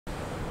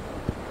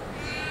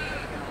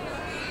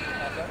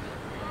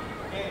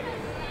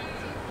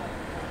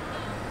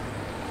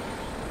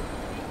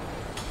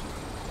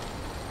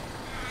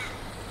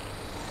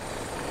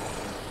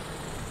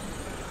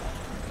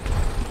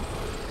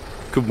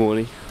Good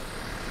morning.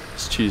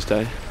 It's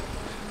Tuesday.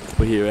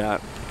 We're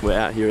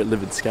out here at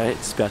Live and Skate.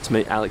 It's about to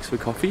meet Alex for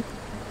coffee.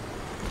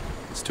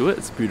 Let's do it.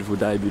 It's a beautiful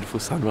day, beautiful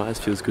sunrise.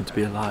 Feels good to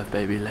be alive,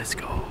 baby. Let's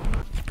go.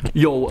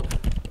 Yo,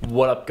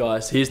 what up,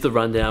 guys? Here's the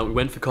rundown. We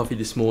went for coffee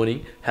this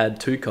morning.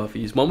 Had 2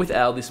 coffees. One with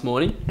Al this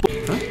morning.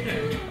 Huh?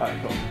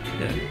 Alright, cool.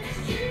 Yeah.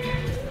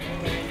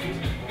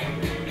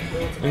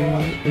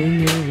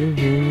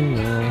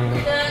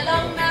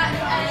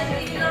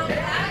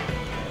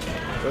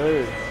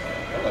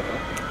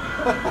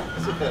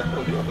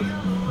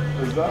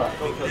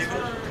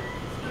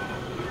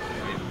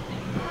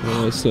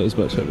 No, it's not as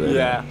much up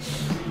there.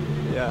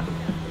 Yeah.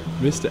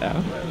 Mr.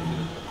 Al.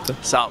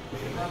 Sup?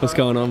 What's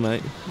going on,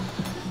 mate?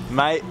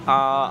 Mate,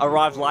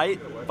 arrived late,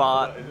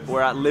 but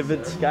we're at Live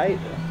and Skate.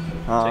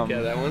 Check out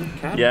that one.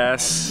 Cap.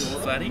 Yes.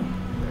 Fatty.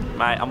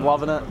 Mate, I'm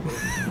loving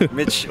it.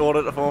 Mitch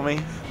ordered it for me.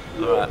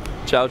 Alright.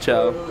 Ciao,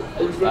 ciao.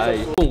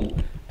 Bye.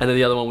 Boom. And then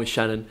the other one with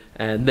Shannon.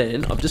 And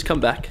then I've just come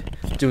back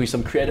doing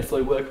some creative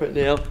flow work right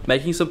now,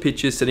 making some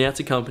pictures, sending out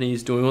to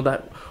companies, doing all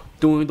that,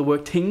 doing the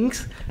work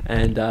things.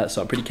 And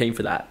so I'm pretty keen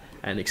for that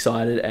and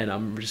excited, and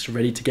I'm just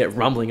ready to get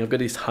rumbling. I've got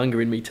this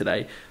hunger in me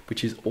today,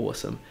 which is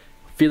awesome.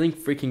 Feeling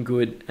freaking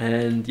good,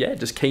 and yeah,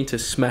 just keen to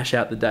smash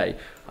out the day.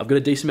 I've got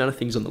a decent amount of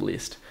things on the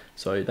list,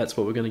 so that's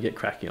what we're gonna get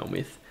cracking on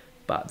with.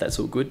 But that's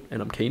all good,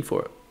 and I'm keen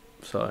for it.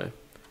 So,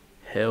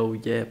 hell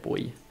yeah,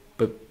 boy.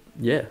 But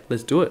yeah,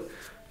 let's do it.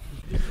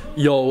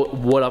 Yo,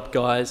 what up,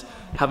 guys?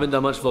 Haven't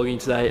done much vlogging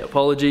today,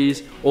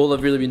 apologies. All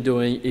I've really been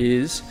doing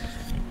is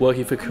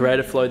working for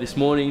Creative Flow this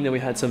morning, then we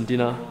had some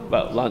dinner,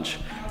 well, lunch,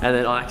 and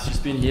then Ike's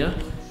just been here,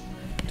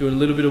 doing a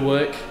little bit of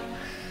work,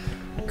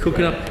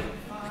 cooking up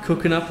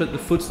at the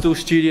Footstool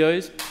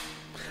Studios.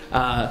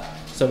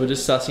 So we're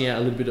just sussing out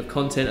a little bit of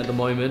content at the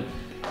moment,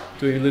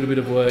 doing a little bit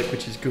of work,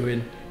 which is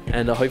good,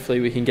 and hopefully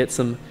we can get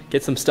some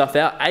stuff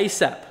out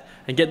ASAP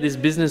and get this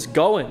business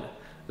going.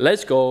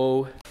 Let's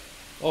go.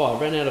 Oh, I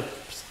ran out of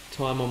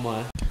time on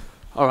my...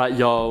 Alright,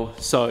 y'all,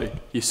 so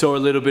you saw a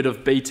little bit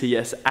of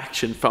BTS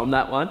action from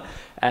that one.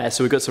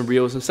 So we've got some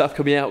reels and stuff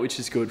coming out, which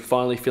is good.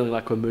 Finally feeling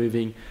like we're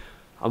moving.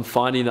 I'm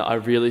finding that I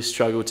really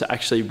struggle to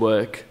actually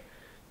work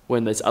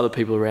when there's other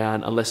people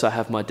around, unless I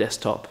have my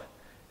desktop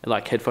and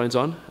like headphones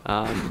on,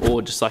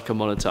 or just like a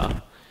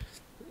monitor.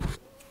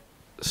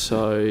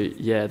 So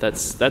yeah,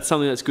 that's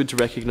something that's good to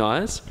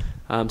recognize.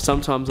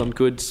 Sometimes I'm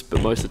good,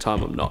 but most of the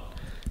time I'm not.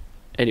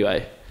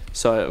 Anyway,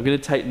 so I'm gonna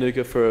take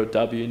Nuka for a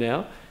W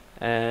now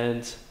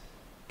and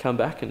come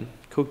back and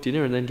cook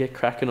dinner and then get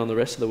cracking on the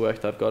rest of the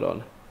work that I've got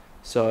on.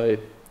 So,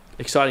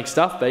 exciting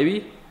stuff,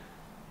 baby.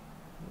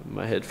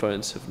 My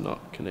headphones have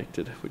not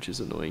connected, which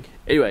is annoying.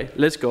 Anyway,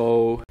 let's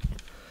go.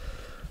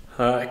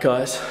 Alright,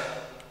 guys.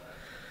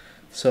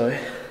 So,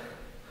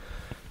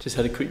 just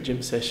had a quick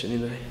gym session in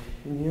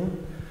here.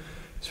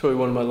 It's probably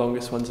one of my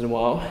longest ones in a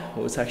while.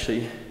 Well, it's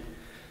actually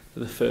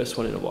the first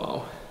one in a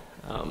while.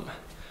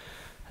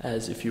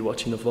 As if you're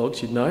watching the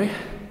vlogs, you'd know. I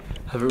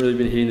haven't really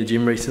been hitting the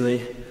gym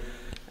recently.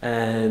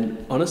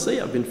 And honestly,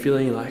 I've been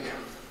feeling like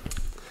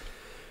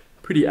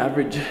pretty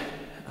average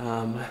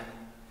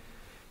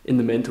in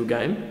the mental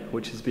game,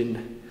 which has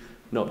been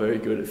not very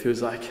good. It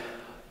feels like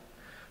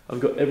I've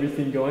got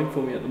everything going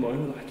for me at the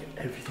moment, like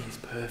everything's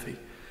perfect.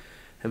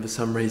 And for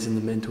some reason,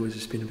 the mental has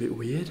just been a bit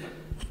weird.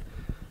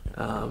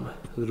 A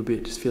little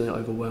bit just feeling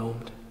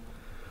overwhelmed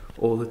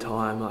all the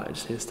time. Like I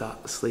just need to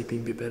start sleeping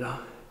a bit better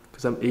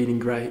because I'm eating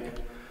great.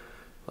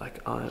 Like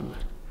I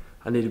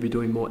need to be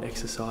doing more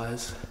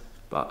exercise,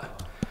 but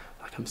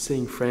like I'm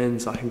seeing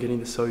friends, like I'm getting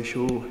the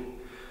social.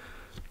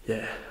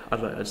 Yeah, I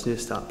don't know, I just need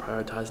to start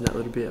prioritising that a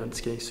little bit. I'm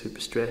just getting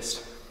super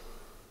stressed.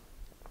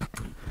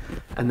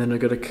 And then I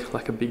got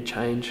a big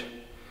change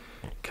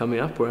coming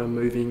up where I'm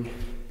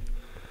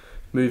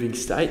moving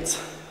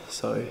states.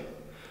 So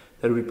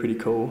that'll be pretty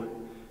cool.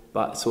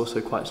 But it's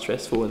also quite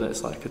stressful, and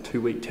that's like a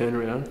 2-week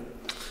turnaround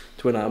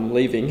to when I'm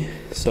leaving.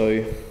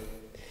 So,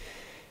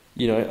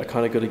 you know, I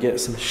kind of got to get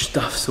some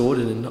stuff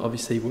sorted, and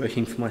obviously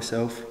working for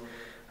myself,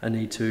 I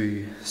need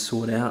to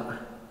sort out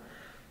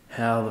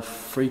how the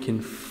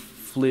freaking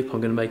flip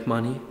I'm going to make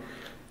money,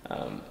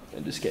 and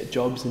just get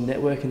jobs and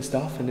network and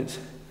stuff. And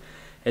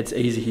it's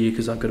easy here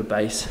because I've got a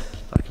base,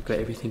 like I've got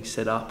everything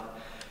set up,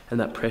 and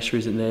that pressure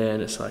isn't there,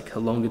 and it's like a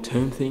longer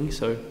term thing.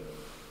 So,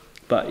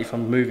 but if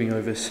I'm moving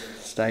over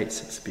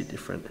states, it's a bit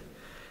different,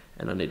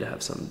 and I need to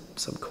have some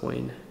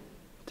coin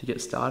to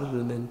get started,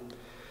 and then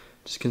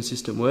just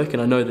consistent work.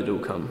 And I know that it will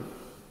come.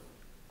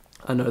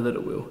 I know that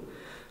it will.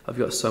 I've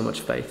got so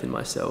much faith in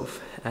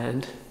myself,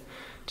 and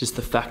just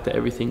the fact that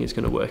everything is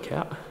going to work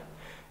out,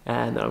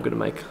 and that I'm going to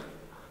make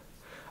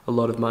a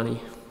lot of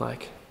money.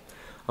 Like,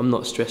 I'm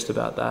not stressed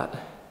about that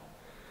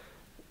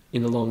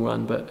in the long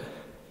run, but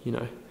you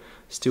know,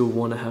 still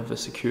want to have a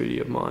security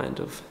of mind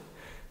of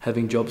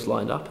having jobs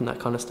lined up and that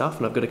kind of stuff.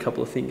 And I've got a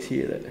couple of things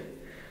here that are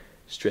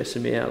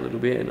stressing me out a little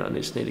bit, and I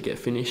just need to get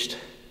finished.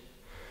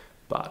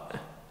 But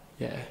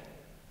yeah,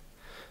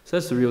 so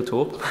that's the real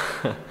talk.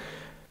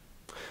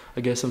 I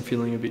guess I'm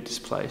feeling a bit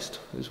displaced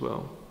as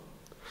well.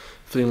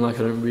 Feeling like I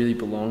don't really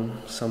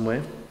belong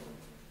somewhere.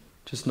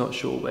 Just not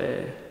sure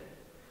where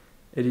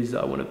it is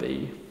that I want to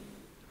be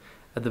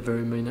at the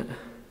very minute,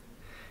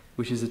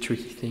 which is a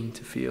tricky thing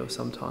to feel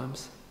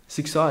sometimes. It's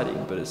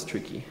exciting, but it's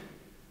tricky.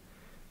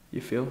 You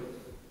feel?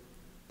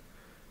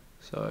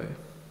 So,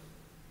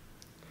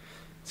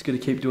 it's good to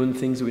keep doing the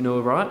things that we know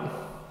are right.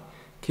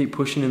 Keep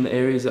pushing in the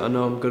areas that I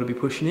know I'm going to be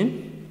pushing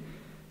in.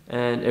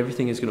 And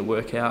everything is going to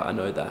work out, I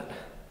know that.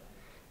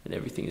 And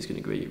everything is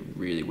going to go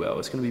really well.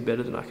 It's going to be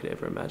better than I could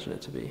ever imagine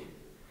it to be.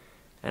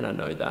 And I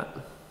know that.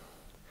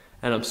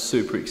 And I'm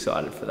super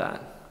excited for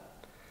that.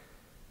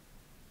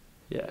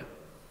 Yeah.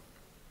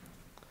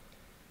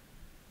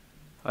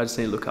 I just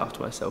need to look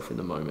after myself in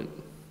the moment.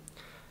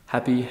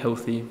 Happy,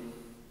 healthy,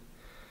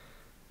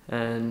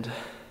 and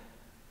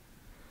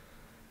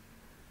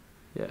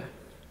yeah,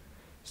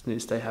 just need to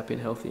stay happy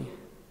and healthy.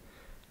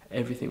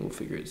 Everything will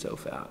figure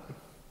itself out.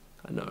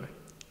 I know.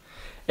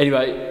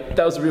 Anyway,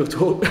 that was a real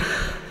talk.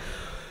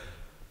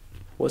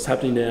 What's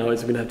happening now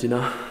is we're gonna have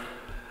dinner,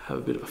 have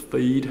a bit of a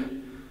feed.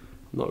 I'm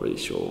not really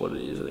sure what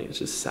it is. I think it's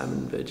just salmon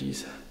and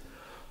veggies.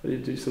 I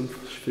need to do some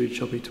food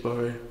shopping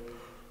tomorrow.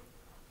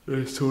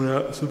 Sort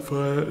out some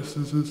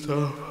finances and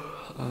stuff.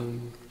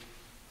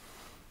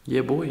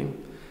 Yeah, boy.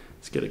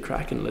 Let's get it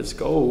cracking. Let's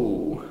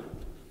go.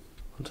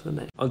 On to the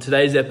next. On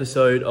today's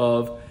episode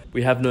of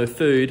We Have No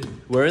Food,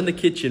 we're in the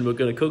kitchen. We're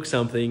going to cook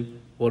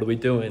something. What are we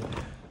doing?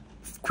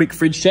 Quick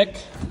fridge check.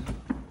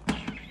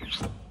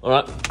 All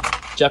right.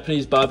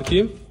 Japanese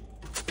barbecue,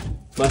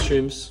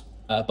 mushrooms,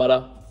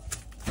 butter,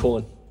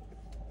 corn,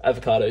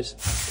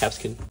 avocados,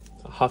 capsicum,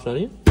 half an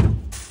onion,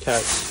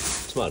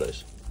 carrots,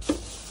 tomatoes.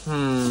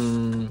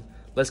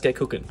 Let's get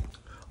cooking.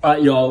 All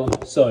right, y'all.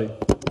 So,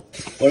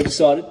 what I've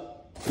decided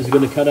is we're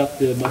going to cut up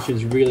the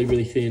mushrooms really,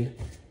 really thin.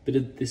 Bit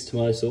of this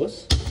tomato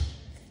sauce,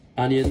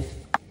 onion,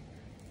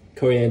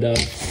 coriander,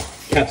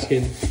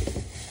 capsicum,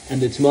 and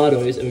the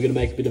tomatoes. And we're going to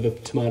make a bit of a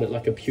tomato,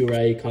 like a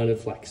puree kind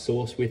of like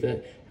sauce with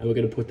it. And we're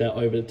going to put that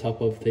over the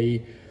top of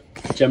the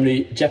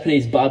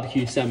Japanese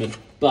barbecue salmon.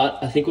 But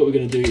I think what we're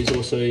going to do is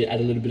also add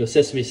a little bit of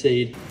sesame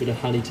seed, a bit of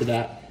honey to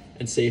that,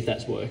 and see if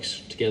that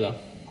works together.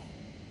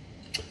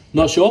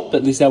 Not sure,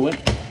 but at least that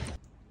went.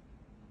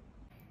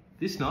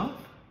 This knife,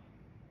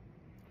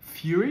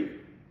 Fury,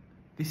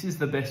 this is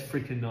the best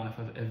freaking knife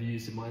I've ever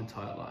used in my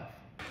entire life.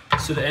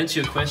 So to answer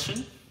your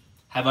question,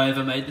 have I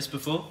ever made this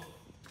before?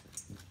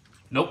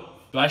 Nope.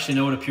 Do I actually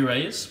know what a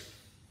puree is?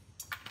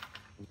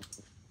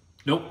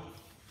 Nope.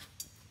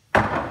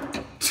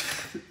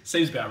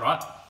 Seems about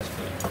right.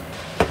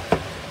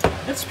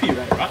 That's puree,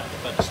 right?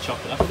 If I just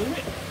chop it up a little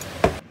bit.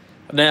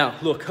 Now,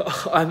 look,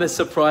 I'm as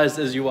surprised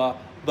as you are,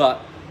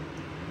 but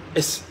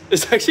it's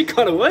actually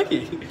kind of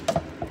working.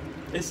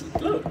 It's,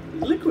 look,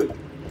 liquid.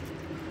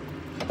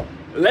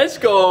 Let's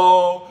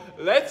go.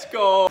 Let's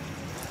go.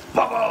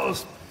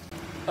 Bubbles.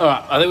 All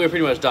right, I think we're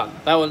pretty much done.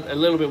 That one a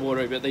little bit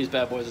watery, but these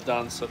bad boys are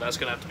done, so that's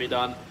gonna have to be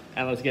done.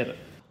 And let's get it.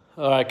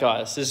 All right,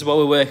 guys, this is what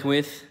we're working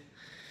with.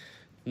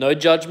 No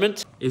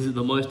judgment. Is it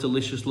the most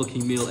delicious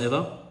looking meal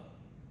ever?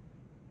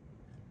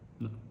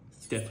 No,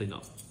 it's definitely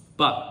not.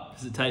 But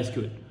does it taste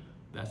good?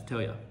 I'm about to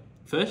tell you.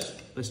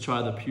 First, let's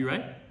try the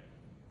puree,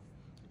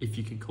 if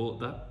you can call it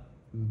that.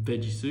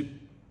 Veggie soup.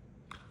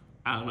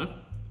 I don't know.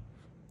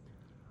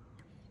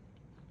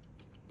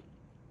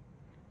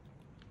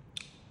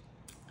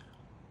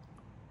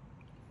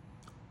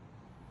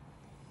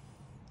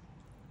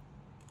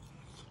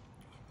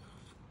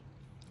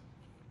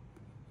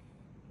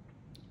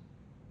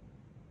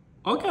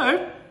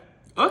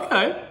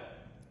 Okay.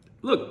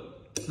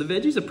 Look, the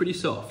veggies are pretty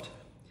soft.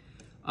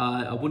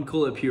 I wouldn't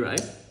call it a puree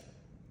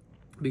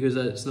because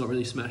it's not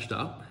really smashed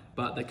up,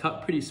 but they're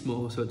cut pretty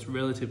small, so it's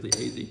relatively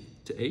easy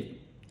to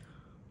eat.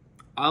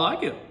 I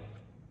like it.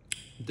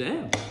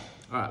 Damn.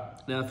 All right,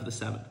 now for the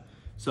salmon.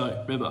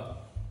 So remember,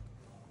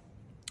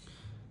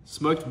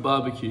 smoked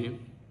barbecue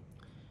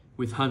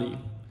with honey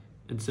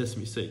and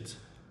sesame seeds.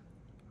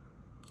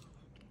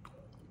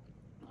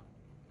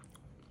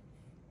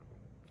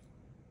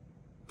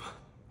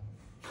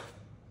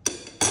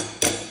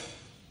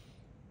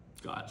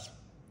 Guys,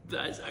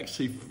 that is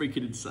actually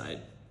freaking insane.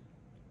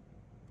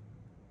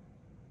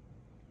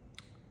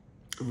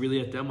 I really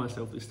outdone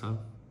myself this time.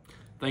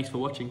 Thanks for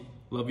watching.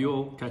 Love you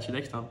all. Catch you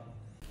next time.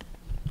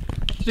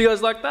 Did you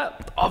guys like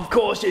that? Of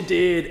course you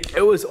did.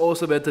 It was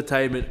awesome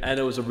entertainment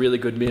and it was a really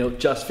good meal.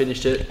 Just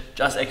finished it.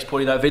 Just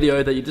exporting that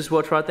video that you just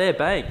watched right there.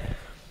 Bang.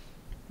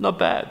 Not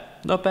bad.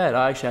 Not bad.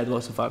 I actually had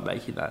lots of fun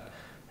making that.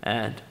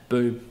 And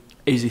boom.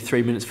 Easy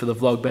 3 minutes for the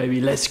vlog,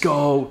 baby. Let's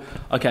go.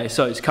 Okay,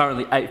 so it's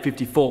currently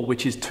 8:54,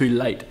 which is too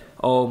late.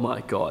 Oh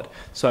my God.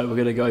 So we're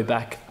gonna go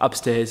back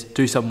upstairs,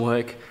 do some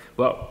work.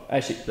 Well,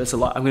 actually, that's a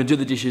lie. I'm gonna do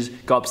the dishes,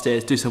 go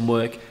upstairs, do some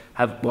work,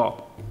 cut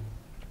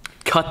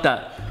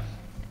that.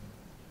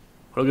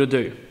 What I'm gonna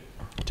do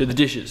the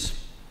dishes,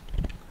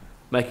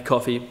 make a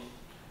coffee,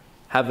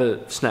 have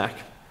a snack,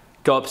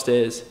 go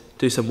upstairs,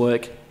 do some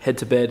work, head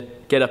to bed,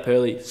 get up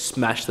early,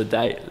 smash the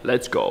day.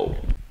 Let's go.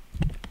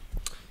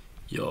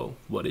 Yo,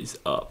 what is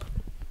up?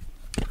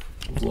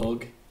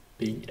 Vlog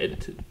being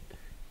edited,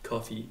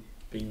 coffee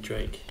being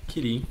drank,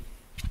 kitty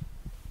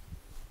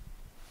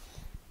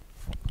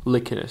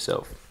licking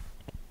herself.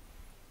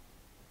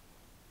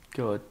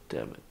 God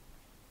damn it.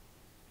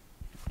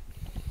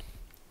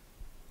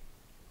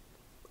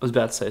 I was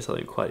about to say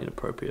something quite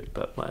inappropriate,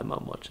 but my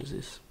mum watches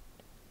this.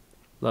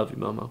 Love you,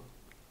 mama.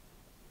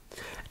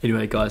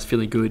 Anyway, guys,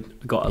 feeling good.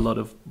 I got a lot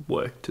of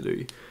work to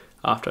do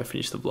after I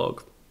finish the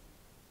vlog.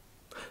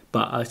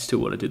 But I still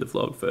want to do the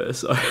vlog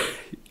first, so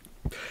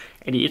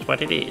it is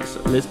what it is.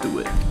 Let's do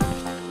it.